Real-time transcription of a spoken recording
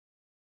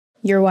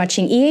You're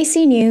watching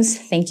EAC News.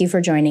 Thank you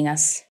for joining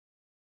us.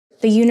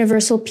 The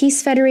Universal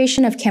Peace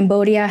Federation of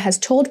Cambodia has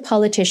told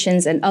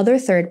politicians and other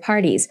third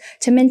parties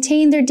to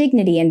maintain their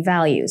dignity and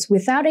values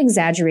without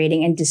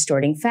exaggerating and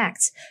distorting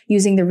facts,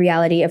 using the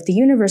reality of the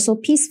Universal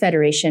Peace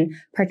Federation,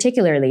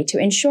 particularly to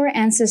ensure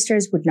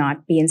ancestors would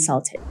not be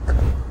insulted.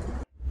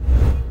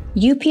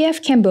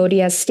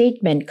 UPF-Cambodia's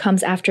statement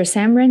comes after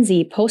Sam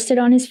Rainsy posted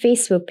on his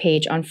Facebook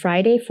page on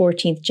Friday,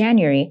 14th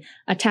January,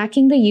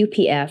 attacking the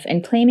UPF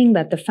and claiming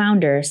that the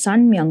founder,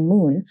 son Myung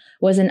Moon,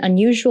 was an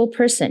unusual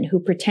person who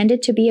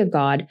pretended to be a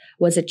god,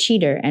 was a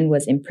cheater, and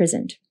was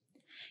imprisoned.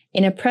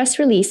 In a press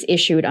release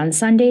issued on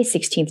Sunday,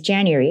 16th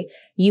January,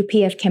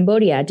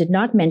 UPF-Cambodia did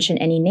not mention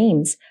any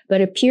names, but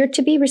appeared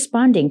to be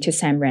responding to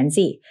Sam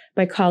Rainsy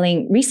by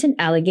calling recent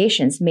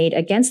allegations made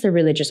against the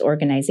religious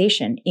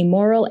organization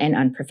immoral and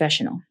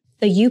unprofessional.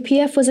 The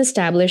UPF was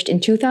established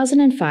in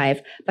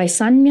 2005 by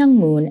Son Myung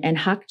Moon and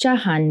Hak Ja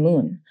Han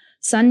Moon.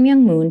 Son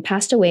Myung Moon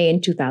passed away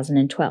in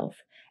 2012,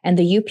 and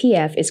the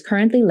UPF is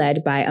currently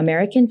led by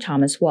American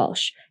Thomas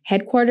Walsh,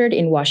 headquartered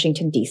in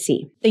Washington,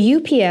 D.C. The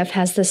UPF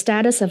has the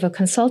status of a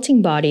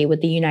consulting body with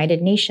the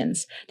United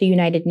Nations, the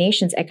United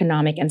Nations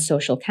Economic and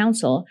Social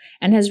Council,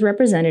 and has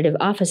representative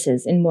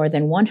offices in more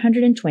than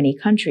 120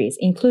 countries,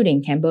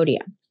 including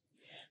Cambodia.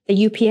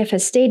 The UPF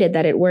has stated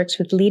that it works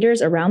with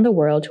leaders around the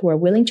world who are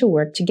willing to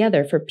work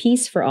together for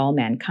peace for all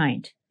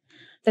mankind.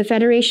 The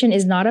Federation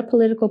is not a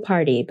political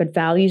party, but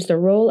values the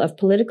role of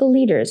political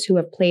leaders who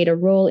have played a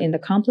role in the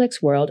complex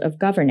world of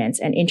governance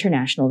and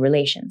international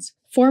relations.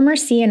 Former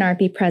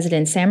CNRP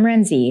President Sam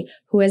Rainsy,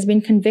 who has been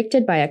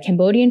convicted by a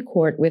Cambodian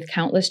court with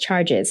countless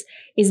charges,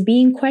 is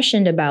being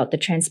questioned about the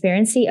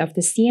transparency of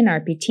the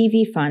CNRP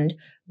TV fund,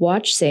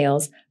 watch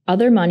sales,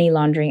 other money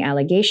laundering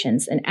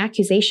allegations, and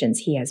accusations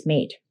he has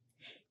made.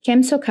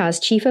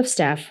 KEMSOCA's Chief of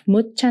Staff,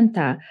 Mut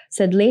Chanta,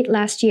 said late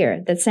last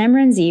year that Sam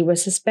Rainsy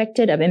was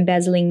suspected of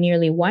embezzling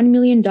nearly $1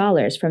 million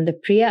from the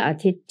Priya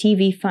Atit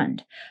TV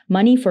Fund,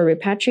 money for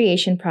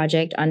repatriation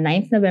project on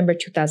 9th November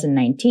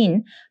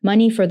 2019,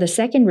 money for the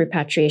second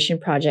repatriation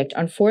project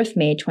on 4th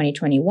May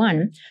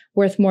 2021,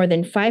 worth more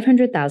than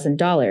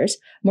 $500,000,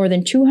 more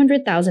than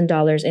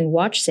 $200,000 in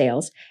watch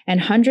sales,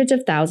 and hundreds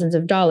of thousands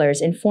of dollars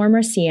in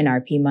former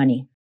CNRP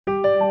money.